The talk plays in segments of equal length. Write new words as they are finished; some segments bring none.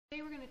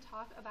Today we're going to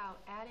talk about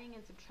adding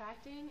and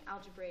subtracting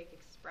algebraic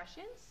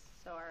expressions.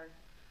 So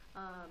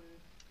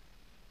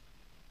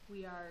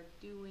we are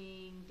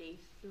doing day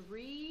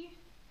 3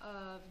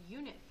 of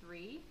unit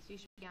 3, so you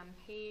should be on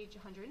page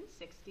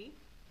 160.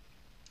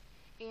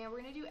 And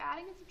we're going to do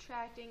adding and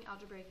subtracting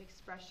algebraic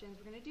expressions.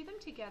 We're going to do them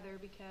together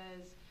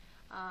because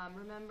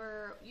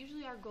remember,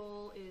 usually our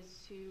goal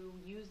is to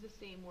use the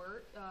same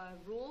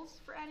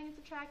rules for adding and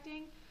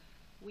subtracting.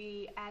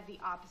 We add the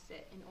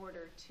opposite in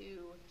order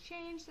to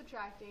change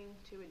subtracting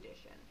to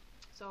addition.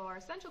 So our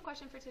essential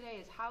question for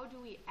today is, how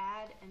do we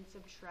add and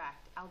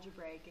subtract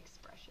algebraic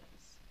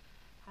expressions?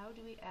 How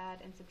do we add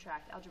and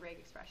subtract algebraic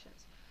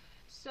expressions?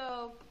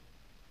 So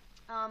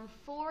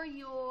for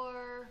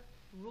your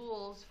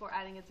rules for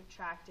adding and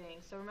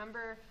subtracting, so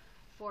remember,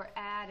 for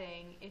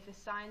adding, if the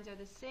signs are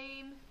the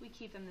same, we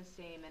keep them the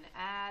same and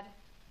add.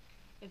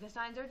 If the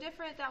signs are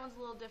different, that one's a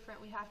little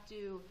different. We have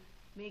to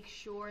make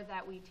sure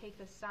that we take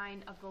the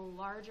sign of the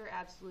larger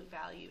absolute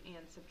value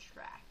and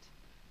subtract.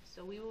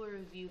 So we will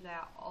review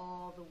that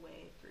all the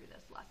way through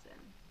this lesson.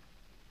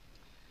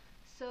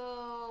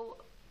 So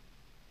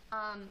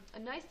a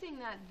nice thing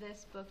that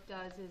this book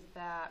does is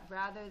that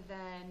rather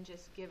than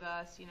just give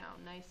us,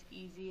 nice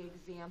easy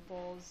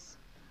examples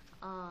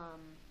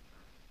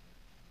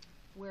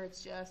where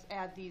it's just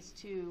add these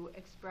two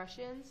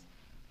expressions,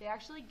 they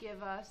actually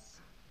give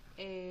us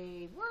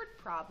a word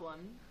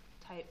problem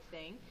type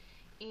thing.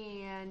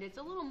 And it's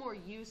a little more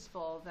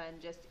useful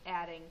than just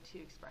adding two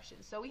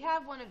expressions. So we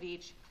have one of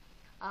each.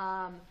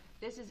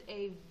 This is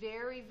a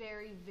very,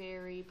 very,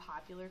 very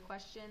popular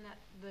question that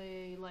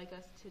they like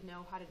us to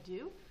know how to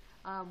do.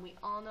 We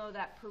all know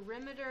that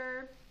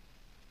perimeter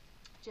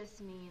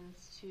just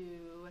means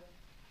to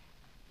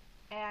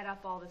add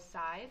up all the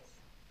sides,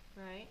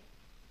 right?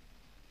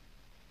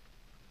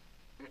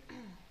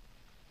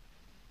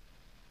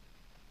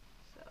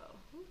 So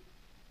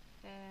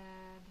add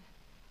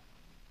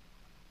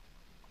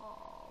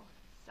all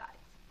sides.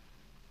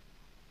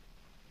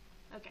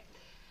 Okay,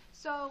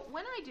 so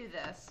when I do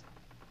this,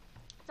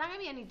 it's not going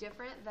to be any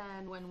different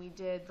than when we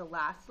did the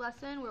last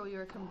lesson where we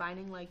were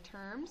combining like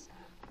terms,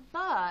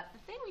 but the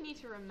thing we need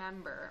to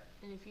remember,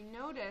 and if you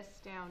notice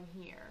down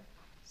here,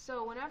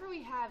 so whenever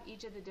we have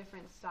each of the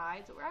different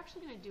sides, what we're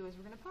actually going to do is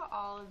we're going to put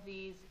all of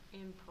these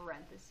in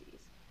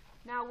parentheses.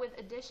 Now with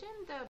addition,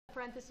 the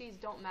parentheses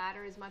don't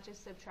matter as much as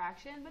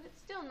subtraction, but it's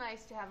still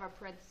nice to have our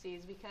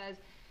parentheses because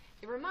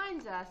it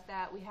reminds us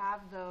that we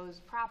have those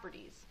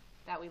properties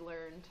that we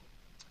learned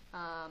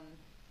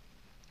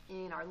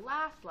in our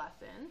last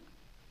lesson,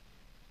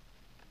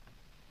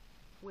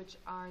 which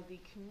are the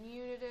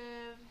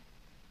commutative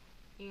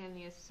and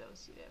the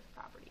associative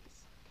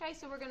properties. Okay,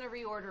 so we're going to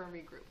reorder and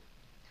regroup.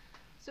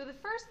 So the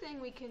first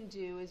thing we can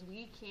do is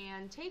we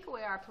can take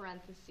away our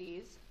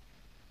parentheses,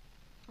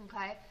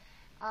 okay,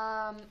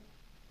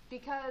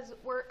 because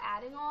we're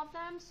adding all of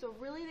them, so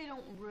really they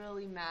don't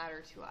really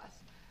matter to us.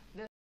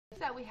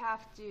 That we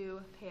have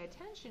to pay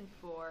attention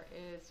for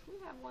is we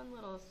have one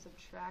little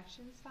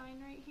subtraction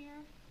sign right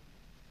here.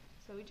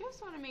 So we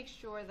just want to make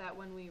sure that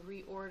when we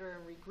reorder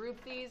and regroup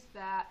these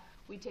that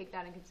we take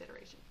that in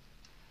consideration.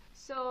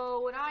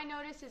 So what I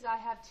notice is I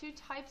have two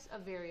types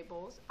of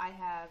variables. I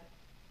have,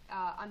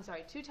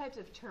 two types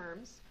of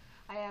terms.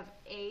 I have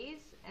A's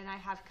and I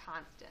have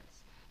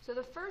constants. So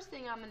the first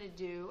thing I'm going to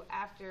do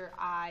after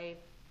I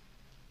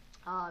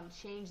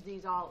change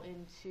these all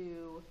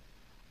into,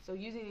 so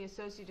using the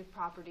associative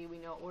property, we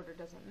know order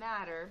doesn't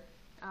matter.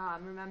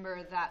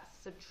 Remember that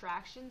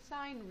subtraction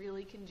sign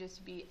really can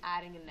just be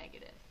adding a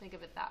negative. Think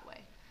of it that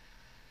way.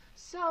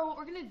 So what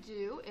we're going to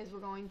do is we're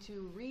going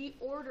to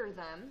reorder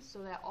them so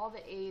that all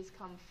the A's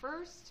come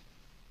first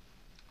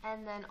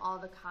and then all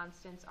the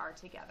constants are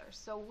together.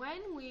 So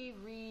when we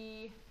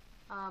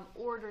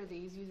reorder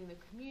these using the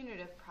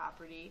commutative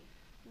property,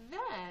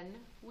 then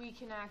we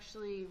can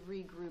actually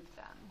regroup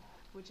them,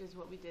 which is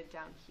what we did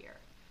down here.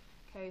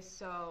 Okay,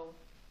 so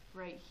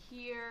right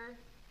here,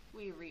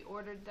 we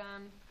reordered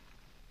them,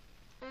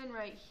 and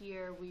right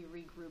here, we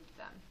regrouped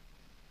them.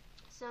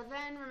 So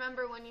then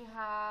remember, when you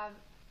have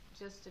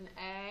just an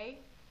A,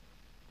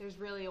 there's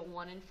really a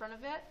 1 in front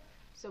of it.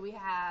 So we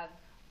have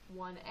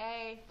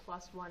 1A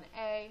plus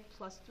 1A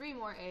plus 3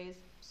 more A's,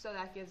 so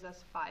that gives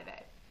us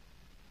 5A.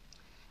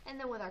 And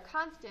then with our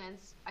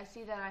constants, I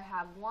see that I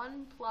have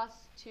 1 plus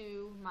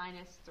 2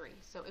 minus 3.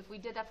 So if we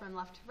did that from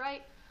left to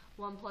right,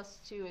 1 plus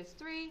 2 is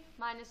 3,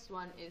 minus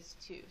 1 is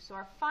 2. So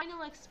our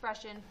final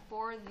expression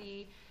for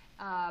the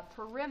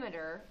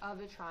perimeter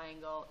of a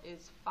triangle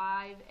is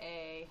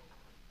 5A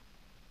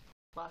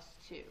plus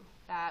 2.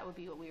 That would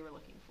be what we were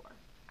looking for.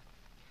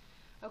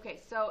 Okay,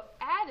 so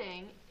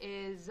adding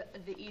is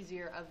the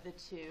easier of the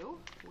two.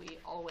 We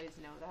always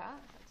know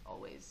that. That's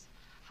always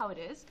how it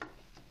is.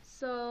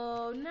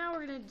 So now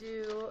we're going to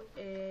do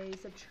a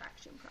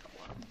subtraction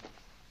problem.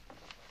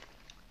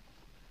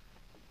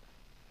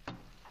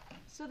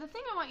 So the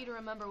thing I want you to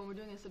remember when we're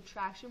doing a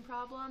subtraction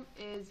problem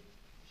is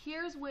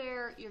here's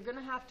where you're going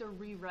to have to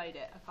rewrite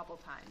it a couple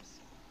times,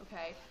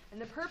 okay? And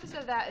the purpose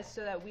of that is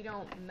so that we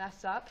don't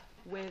mess up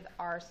with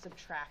our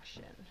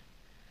subtraction.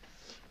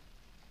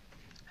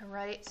 All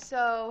right,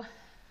 so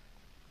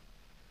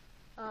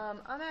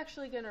I'm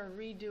actually going to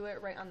redo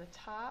it right on the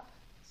top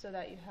so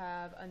that you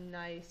have a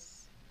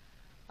nice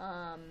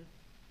kind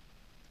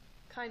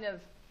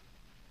of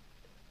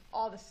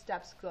all the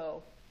steps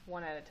go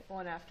one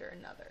after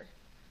another.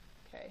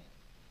 Okay,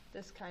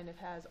 this kind of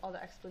has all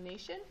the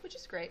explanation, which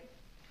is great,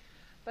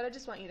 but I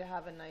just want you to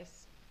have a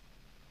nice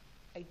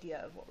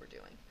idea of what we're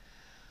doing.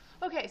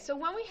 Okay, so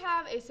when we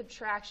have a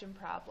subtraction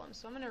problem,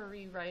 so I'm going to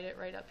rewrite it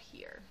right up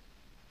here.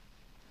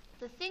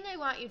 The thing I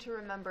want you to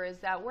remember is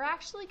that we're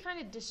actually kind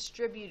of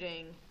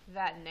distributing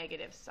that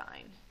negative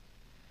sign.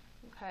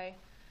 Okay,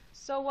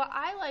 so what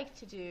I like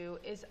to do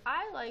is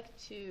I like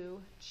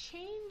to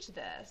change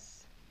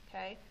this.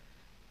 Okay,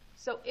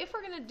 so if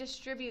we're going to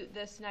distribute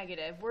this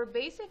negative, we're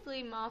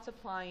basically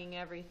multiplying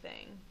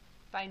everything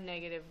by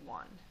 -1.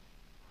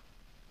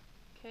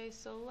 Okay,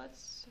 so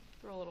let's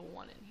throw a little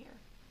 1 in here.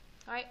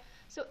 All right,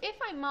 so if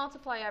I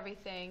multiply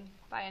everything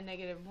by a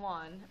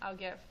 -1, I'll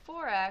get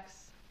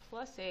 4x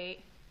plus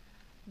 8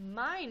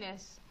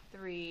 minus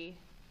 3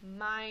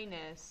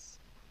 minus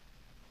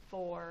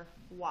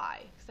 4y,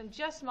 because I'm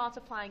just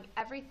multiplying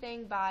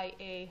everything by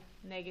a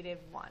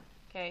 -1.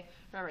 Okay,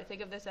 remember,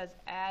 think of this as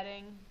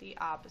adding the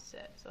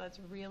opposite, so that's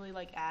really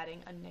like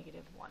adding a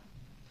 -1.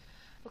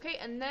 Okay,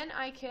 and then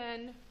I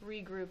can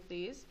regroup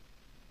these,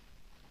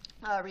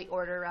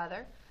 reorder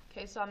rather.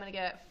 Okay, so I'm going to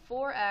get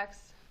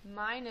 4x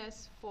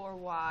minus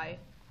 4y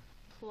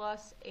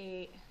plus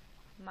 8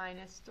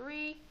 minus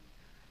 3.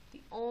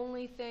 The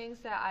only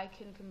things that I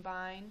can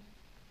combine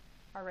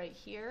are right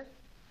here.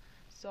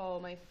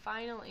 So my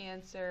final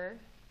answer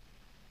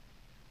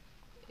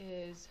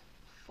is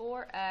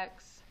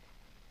 4x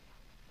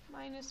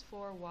minus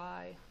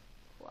 4y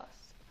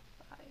plus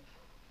 5.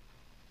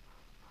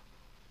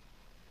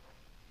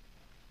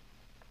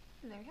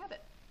 And there you have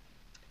it.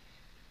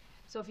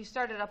 So if you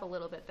start it up a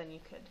little bit, then you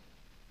could,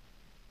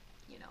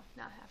 you know,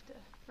 not have to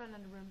run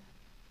out of room.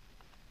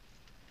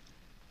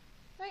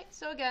 Right,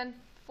 so again,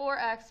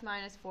 4x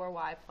minus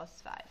 4y plus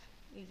 5.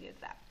 Easy as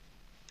that.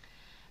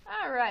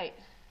 All right.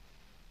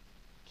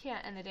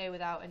 Can't end the day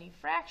without any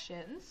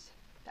fractions.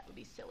 That would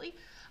be silly.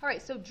 All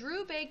right, so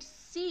Drew baked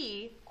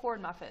C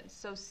corn muffins.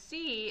 So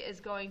C is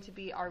going to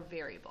be our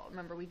variable.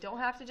 Remember, we don't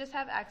have to just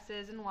have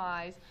x's and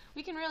y's.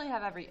 We can really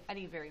have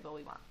any variable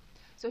we want.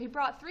 So he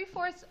brought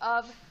 3/4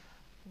 of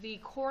the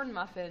corn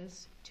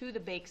muffins to the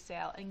bake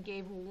sale and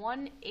gave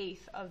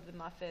 1/8 of the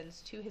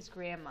muffins to his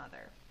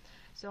grandmother.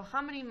 So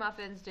how many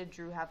muffins did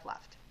Drew have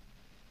left?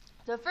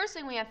 The first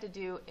thing we have to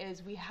do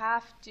is we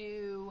have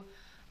to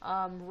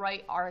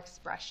write our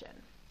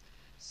expression.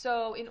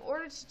 So in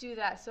order to do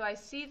that, so I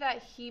see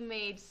that he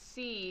made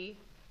C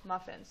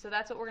muffins. So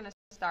that's what we're going to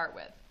start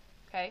with.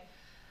 Okay?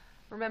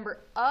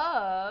 Remember,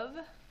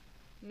 of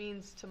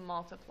means to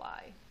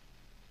multiply.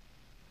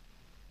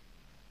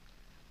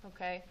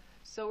 Okay?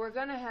 So we're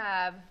going to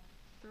have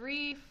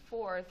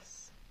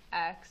 3/4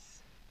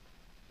 x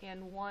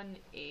and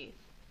 1/8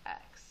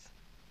 x.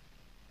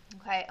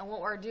 Okay, and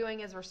what we're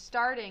doing is we're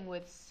starting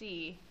with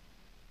C,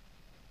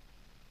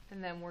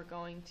 and then we're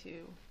going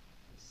to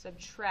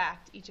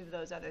subtract each of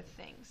those other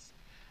things.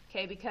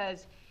 Okay,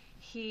 because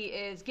he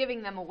is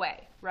giving them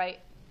away, right?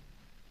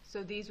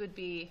 So these would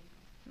be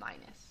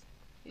minus.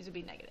 These would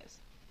be negatives.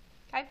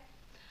 Okay?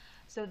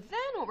 So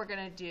then what we're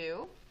going to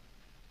do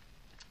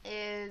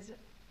is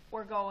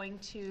we're going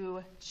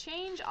to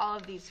change all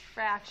of these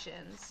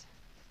fractions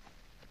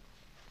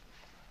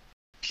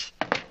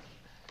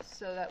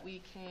so that we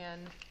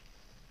can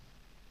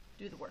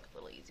do the work a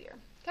little easier.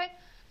 Okay?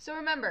 So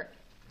remember,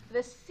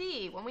 the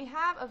C, when we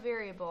have a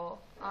variable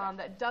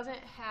that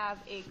doesn't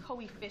have a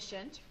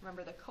coefficient,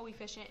 remember the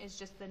coefficient is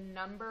just the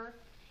number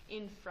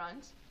in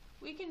front,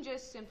 we can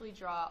just simply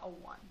draw a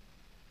 1.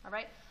 All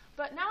right?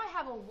 But now I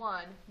have a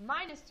 1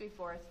 minus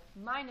 3/4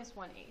 minus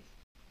 1/8.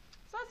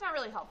 So that's not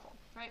really helpful,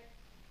 right?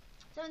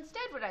 So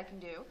instead what I can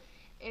do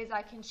is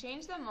I can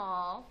change them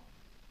all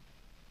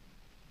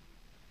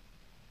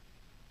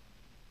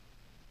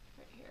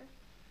right here.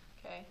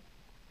 Okay?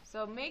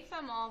 So make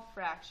them all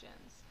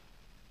fractions.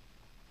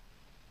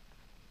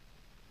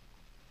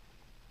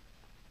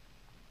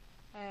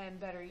 And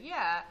better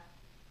yet,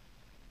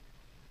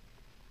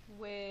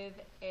 with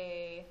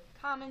a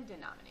common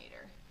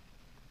denominator.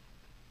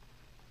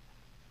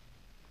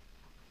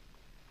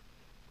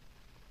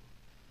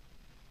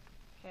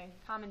 Okay,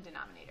 common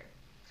denominator.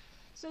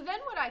 So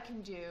then what I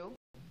can do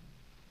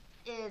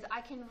is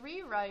I can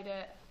rewrite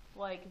it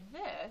like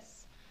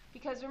this,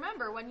 because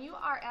remember, when you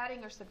are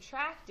adding or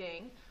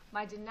subtracting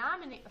my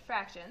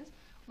fractions,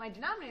 my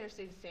denominator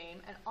stays the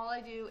same, and all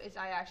I do is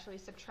I actually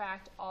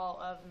subtract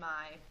all of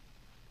my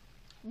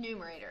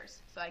numerators.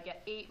 So I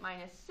get 8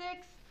 minus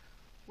 6,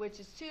 which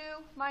is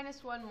 2,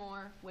 minus 1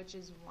 more, which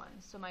is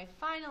 1. So my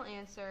final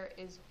answer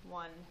is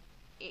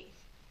 1/8.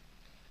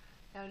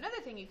 Now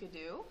another thing you could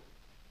do,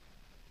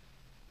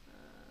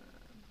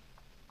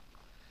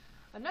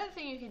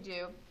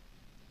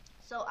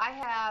 so I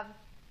have,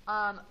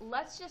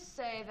 let's just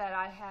say that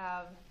I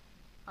have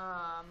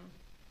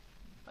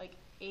like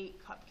 8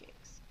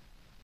 cupcakes.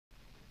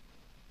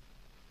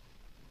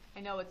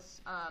 I know it's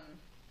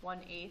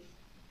 1/8,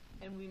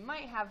 and we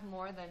might have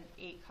more than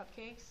 8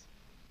 cupcakes,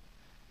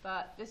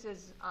 but this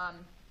is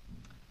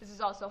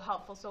also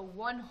helpful. So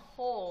 1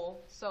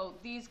 whole, so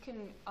these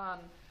can,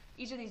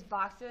 each of these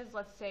boxes,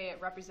 let's say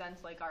it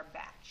represents like our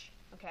batch,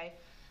 okay?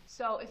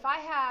 So if I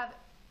have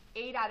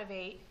 8 out of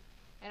 8,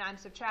 and I'm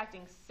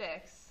subtracting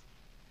 6,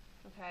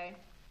 okay,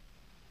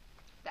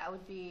 that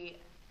would be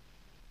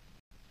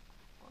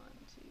 1,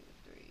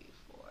 2, 3,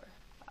 4,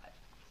 5,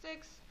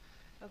 6,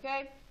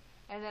 okay?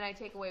 And then I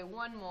take away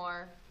 1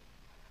 more,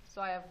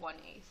 so I have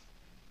 1/8,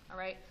 all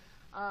right?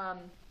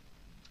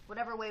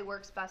 Whatever way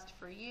works best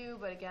for you,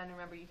 but again,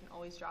 remember you can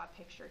always draw a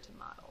picture to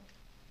model.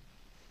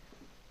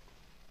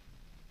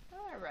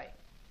 All right,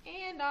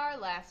 and our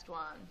last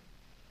one.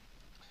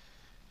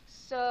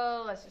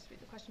 So let's just read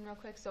the question real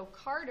quick. So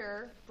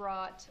Carter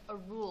bought a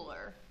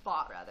ruler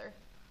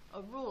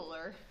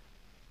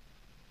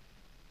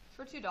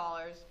for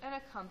 $2 and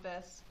a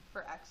compass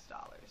for X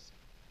dollars.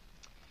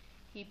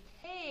 He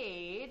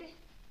paid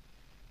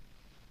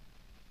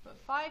a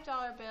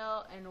 $5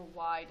 bill and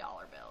Y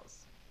dollar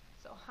bills.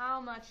 So how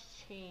much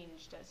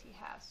change does he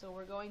have? So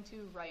we're going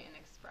to write an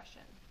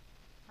expression.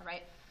 All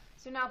right.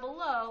 So now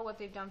below, what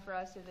they've done for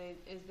us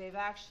is they've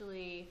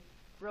actually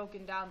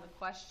broken down the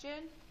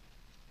question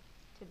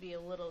to be a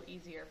little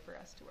easier for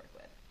us to work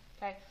with.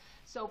 Okay.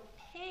 So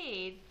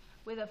paid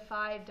with a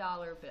 $5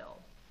 bill.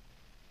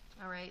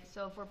 All right.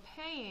 So if we're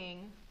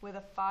paying with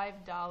a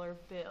 $5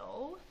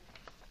 bill,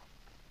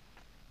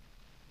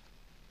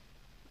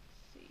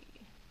 let's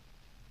see,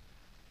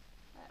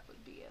 that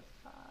would be a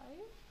 5.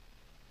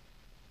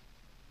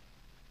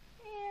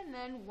 And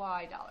then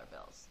Y dollar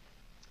bills.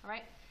 All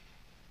right.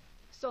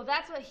 So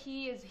that's what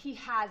he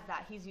has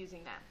that. He's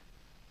using that.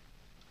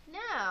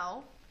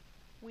 Now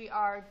we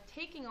are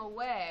taking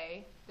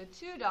away the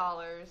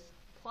 $2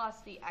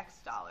 plus the X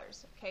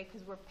dollars, okay,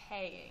 because we're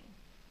paying.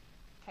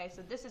 Okay,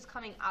 so this is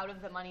coming out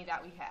of the money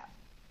that we have.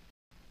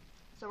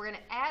 So we're going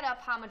to add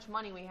up how much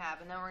money we have,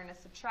 and then we're going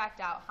to subtract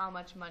out how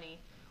much money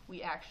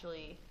we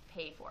actually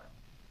pay for.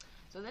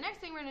 So the next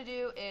thing we're going to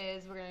do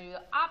is we're going to do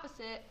the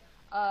opposite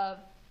of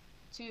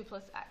 2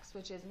 plus X,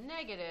 which is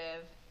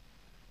negative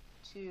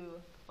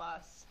 2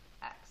 plus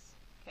X.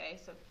 Okay,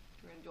 so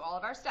we're going to do all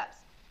of our steps.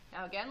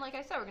 Now again, like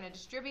I said, we're going to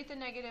distribute the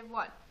negative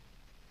 1.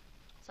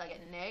 So I get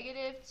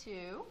negative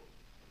 2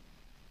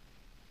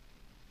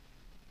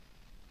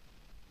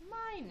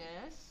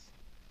 minus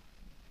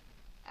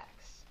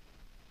X.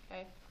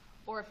 Okay,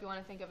 or if you want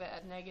to think of it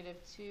as negative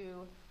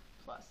 2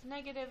 plus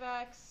negative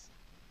X,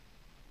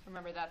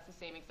 remember that's the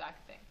same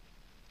exact thing.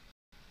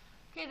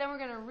 Okay, then we're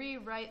going to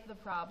rewrite the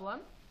problem.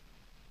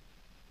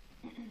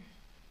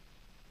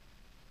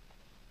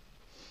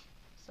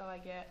 So I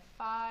get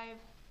 5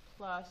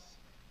 plus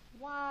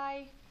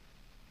Y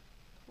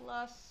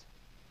plus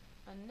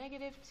a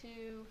negative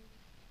 2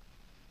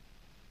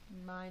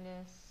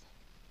 minus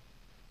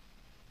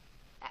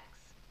X.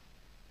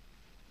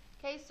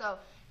 Okay, so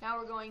now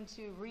we're going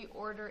to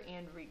reorder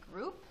and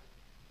regroup.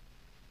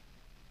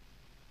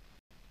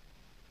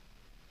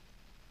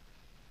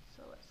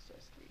 So let's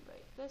just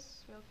rewrite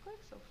this real quick.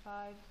 So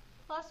 5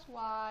 plus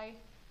Y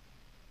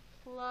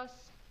plus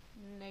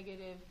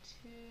negative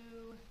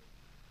 2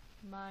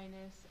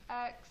 minus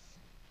X.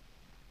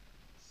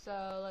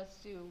 So let's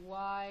do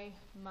Y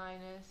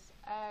minus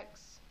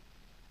X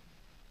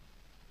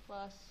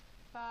plus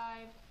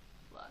 5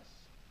 plus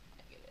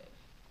negative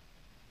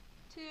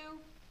 2.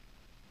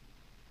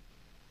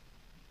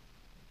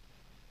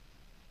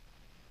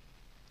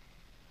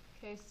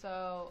 Okay,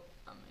 so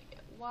I'm going to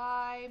get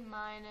Y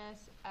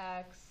minus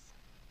X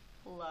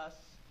plus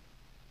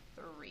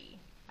 3.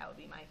 That would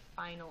be my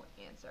final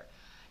answer.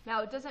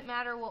 Now, it doesn't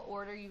matter what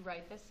order you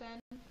write this in.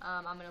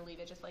 I'm going to leave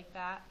it just like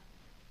that.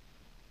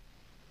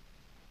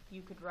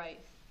 You could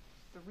write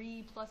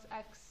 3 plus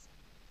X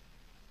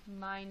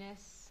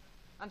minus,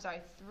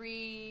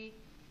 3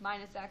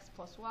 minus X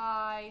plus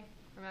Y.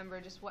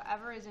 Remember, just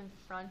whatever is in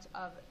front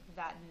of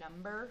that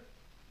number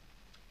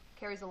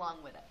carries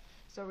along with it.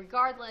 So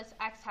regardless,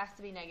 X has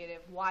to be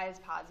negative, Y is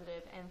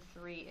positive, and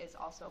 3 is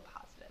also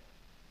positive.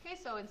 Okay,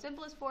 so in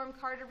simplest form,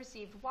 Carter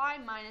received Y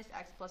minus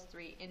X plus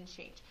 3 in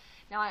change.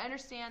 Now I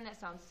understand that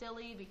sounds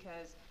silly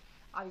because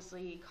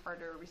obviously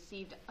Carter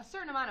received a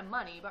certain amount of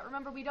money, but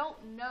remember we don't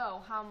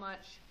know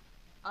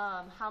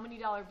how many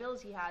dollar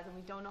bills he has, and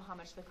we don't know how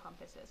much the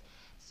compass is.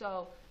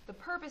 So the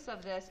purpose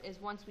of this is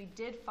once we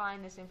did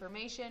find this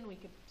information, we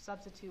could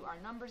substitute our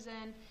numbers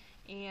in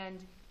and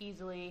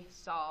easily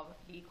solve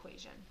the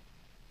equation.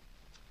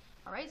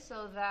 Alright,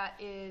 so that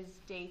is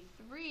day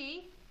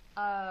 3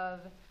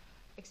 of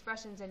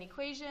expressions and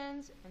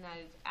equations, and that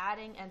is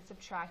adding and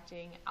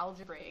subtracting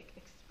algebraic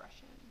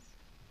expressions.